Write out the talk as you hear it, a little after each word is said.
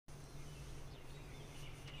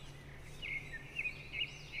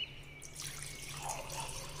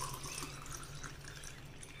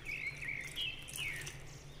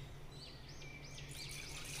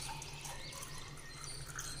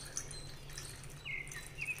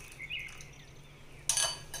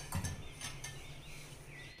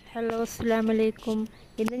Hello അസ്സലാമലൈക്കും.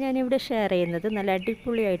 ഇന്ന് ഞാനിവിടെ ഷെയർ ചെയ്യുന്നത് നല്ല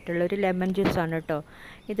അടിപൊളിയായിട്ടുള്ളൊരു ലെമൺ ജ്യൂസാണ് കേട്ടോ.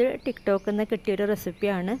 ഇത് ടിക്ടോക്കിൽ നിന്ന് കിട്ടിയൊരു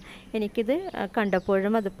റെസിപ്പിയാണ്. എനിക്കിത്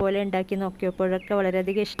കണ്ടപ്പോഴും അതുപോലെ ഉണ്ടാക്കി നോക്കിയപ്പോഴൊക്കെ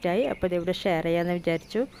വളരെയധികം ഇഷ്ടമായി. അപ്പോൾ ഇതിവിടെ ഷെയർ ചെയ്യാമെന്ന്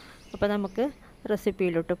വിചാരിച്ചു. അപ്പോൾ നമുക്ക്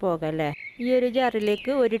റെസിപ്പിയിലോട്ട് പോകാം അല്ലേ. ഈ ഒരു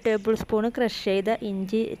ജാറിലേക്ക് 1 ടേബിൾ സ്പൂൺ ക്രഷ് ചെയ്ത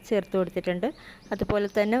ഇഞ്ചി ചേർത്ത് കൊടുത്തിട്ടുണ്ട്. അതുപോലെ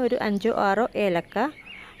തന്നെ ഒരു 5-6 ഏലക്ക,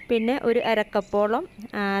 പിന്നെ ഒരു അരക്കപ്പോളം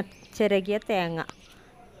ചിരകിയ തേങ്ങ,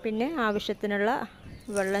 പിന്നെ ആവശ്യത്തിനുള്ള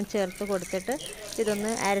വെള്ളം ചേർത്ത് കൊടുത്തിട്ട്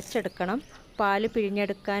ഇതൊന്ന് അരച്ചെടുക്കണം. പാല്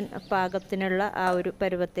പിഴിഞ്ഞെടുക്കാൻ പാകത്തിനുള്ള ആ ഒരു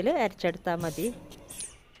പരുവത്തിൽ അരച്ചെടുത്താൽ മതി.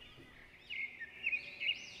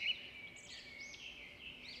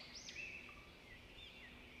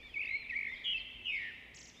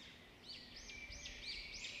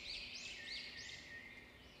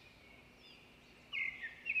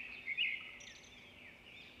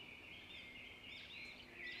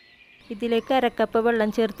 ഇതിലേക്ക് അരക്കപ്പ് വെള്ളം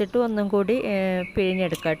ചേർത്തിട്ട് ഒന്നും കൂടി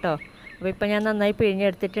പിഴിഞ്ഞെടുക്കാം കേട്ടോ. അപ്പോൾ ഇപ്പോൾ ഞാൻ നന്നായി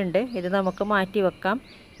പിഴിഞ്ഞെടുത്തിട്ടുണ്ട്. ഇത് നമുക്ക് മാറ്റി വെക്കാം.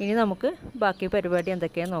 ഇനി നമുക്ക് ബാക്കി പരിപാടി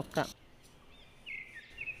എന്തൊക്കെയാണെന്ന് നോക്കാം.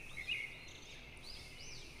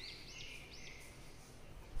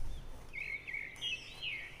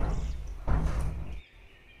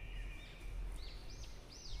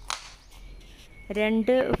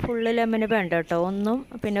 രണ്ട് ഫുള്ള് ലെമൺ വേണ്ട കേട്ടോ. ഒന്നും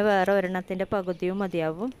പിന്നെ വേറെ ഒരെണ്ണത്തിൻ്റെ പകുതിയും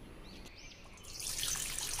മതിയാവും.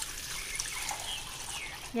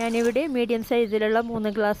 ഞാനിവിടെ മീഡിയം സൈസിലുള്ള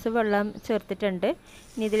 3 ഗ്ലാസ് വെള്ളം ചേർത്തിട്ടുണ്ട്.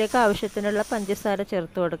 ഇനി ഇതിലേക്ക് ആവശ്യത്തിനുള്ള പഞ്ചസാര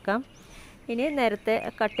ചേർത്ത് കൊടുക്കാം. ഇനി നേരത്തെ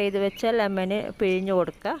കട്ട് ചെയ്ത് വെച്ച ലെമന് പിഴിഞ്ഞ്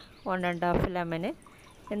കൊടുക്കുക, 1½ ലെമന്.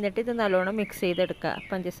 എന്നിട്ട് ഇത് നല്ലോണം മിക്സ് ചെയ്തെടുക്കുക.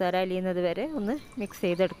 പഞ്ചസാര അലിയുന്നത് വരെ ഒന്ന് മിക്സ്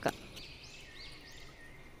ചെയ്തെടുക്കുക.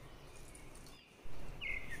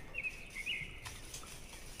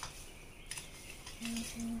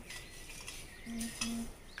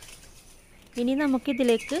 ഇനി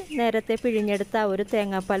നമുക്കിതിലേക്ക് നേരത്തെ പിഴിഞ്ഞെടുത്ത ആ ഒരു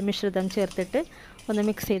തേങ്ങാപ്പാൽ മിശ്രിതം ചേർത്തിട്ട് ഒന്ന്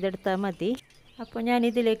മിക്സ് ചെയ്തെടുത്താൽ മതി. അപ്പോൾ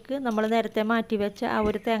ഞാനിതിലേക്ക് നമ്മൾ നേരത്തെ മാറ്റി വെച്ച ആ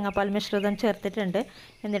ഒരു തേങ്ങാപ്പാൽ മിശ്രിതം ചേർത്തിട്ടുണ്ട്.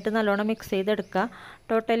 എന്നിട്ട് നല്ലോണം മിക്സ് ചെയ്തെടുക്കുക.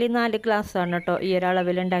 ടോട്ടലി 4 ഗ്ലാസ്സാണ് കേട്ടോ ഈ ഒരു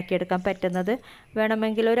അളവിൽ ഉണ്ടാക്കിയെടുക്കാൻ പറ്റുന്നത്.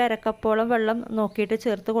 വേണമെങ്കിൽ ഒരു അരക്കപ്പോളം വെള്ളം നോക്കിയിട്ട്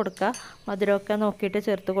ചേർത്ത് കൊടുക്കുക. മധുരമൊക്കെ നോക്കിയിട്ട്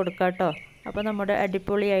ചേർത്ത് കൊടുക്കുക കേട്ടോ. അപ്പോൾ നമ്മുടെ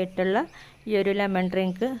അടിപൊളിയായിട്ടുള്ള ഈ ഒരു ലെമൺ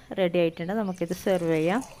ഡ്രിങ്ക് റെഡി ആയിട്ടുണ്ട്. നമുക്കിത് സെർവ്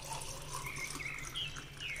ചെയ്യാം.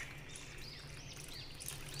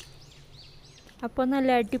 അപ്പോൾ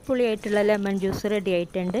നല്ല അടിപൊളിയായിട്ടുള്ള ലെമൺ ജ്യൂസ് റെഡി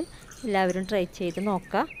ആയിട്ടുണ്ട്. എല്ലാവരും ട്രൈ ചെയ്ത്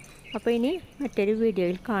നോക്കാം. അപ്പോൾ ഇനി മറ്റൊരു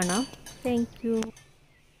വീഡിയോയിൽ കാണാം. Thank you.